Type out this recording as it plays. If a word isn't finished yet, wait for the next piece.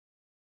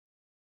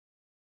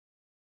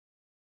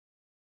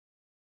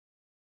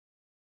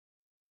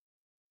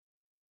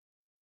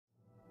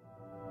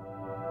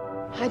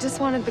I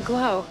just wanted the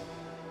glow.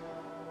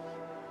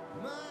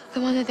 The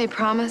one that they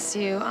promised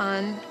you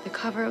on the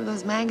cover of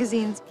those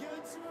magazines.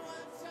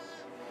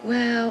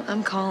 Well,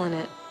 I'm calling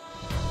it.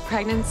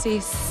 Pregnancy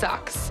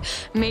sucks.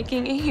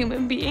 Making a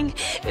human being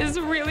is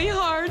really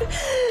hard.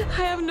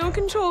 I have no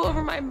control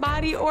over my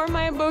body or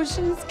my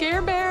emotions.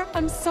 Scare Bear,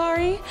 I'm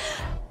sorry.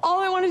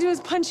 All I want to do is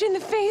punch you in the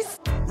face.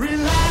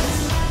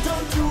 Relax,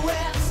 don't do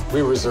it.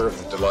 We reserve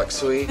the deluxe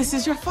suite. This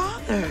is your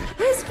father.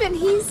 Husband,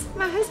 he's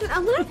my husband. A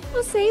lot of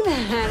people say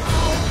that.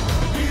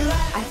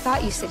 I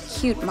thought you said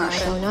cute,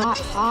 Marsha. Oh, not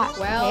hot.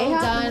 Well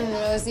done,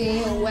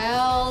 Rosie.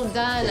 Well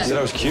done. You said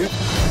I was cute?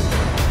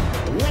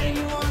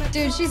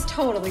 Dude, she's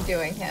totally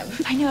doing him.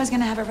 If I knew I was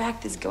gonna have a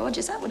rack this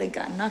gorgeous, I would have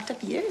gotten knocked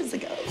up years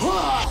ago.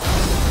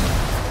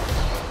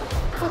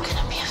 We're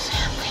gonna be a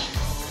family.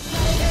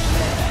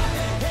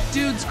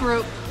 Dudes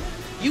group.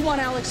 You want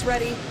Alex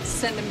ready?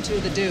 Send him to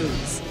the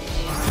dudes.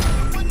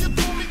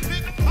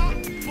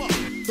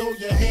 Throw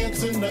your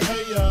hands in the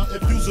air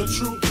if you's a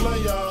true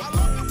player.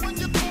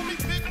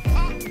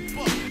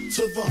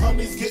 To the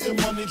honeys getting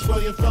money,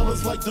 playing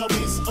fellas like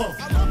dummies.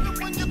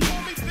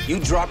 You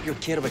drop your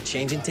kid off a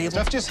changing table?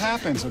 Stuff just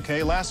happens,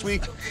 okay? Last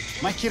week,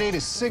 my kid ate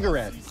a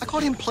cigarette. I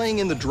caught him playing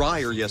in the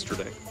dryer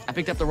yesterday. I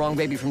picked up the wrong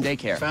baby from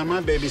daycare. Found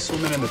my baby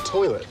swimming in the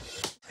toilet.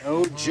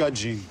 No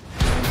judging.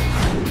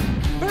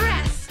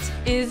 Breast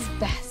is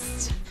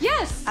best.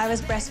 Yes. I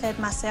was breastfed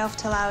myself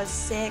till I was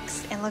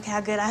 6, and look how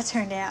good I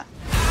turned out.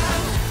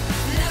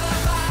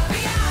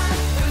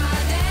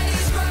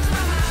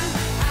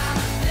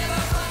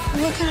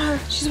 Look at her.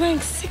 She's wearing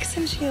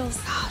 6-inch heels.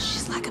 Oh,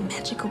 she's like a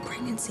magical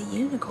pregnancy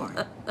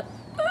unicorn.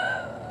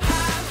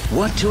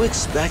 What to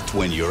expect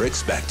when you're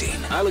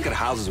expecting. I look at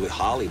houses with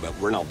Holly, but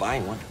we're not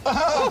buying one.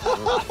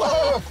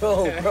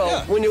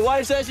 Bro, when your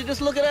wife says you're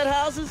just looking at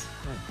houses,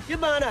 you're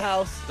buying a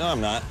house. No, I'm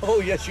not. Oh,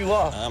 yes, you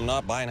are. I'm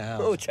not buying a house.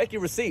 Oh, check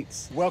your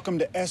receipts. Welcome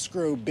to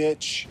escrow,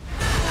 bitch.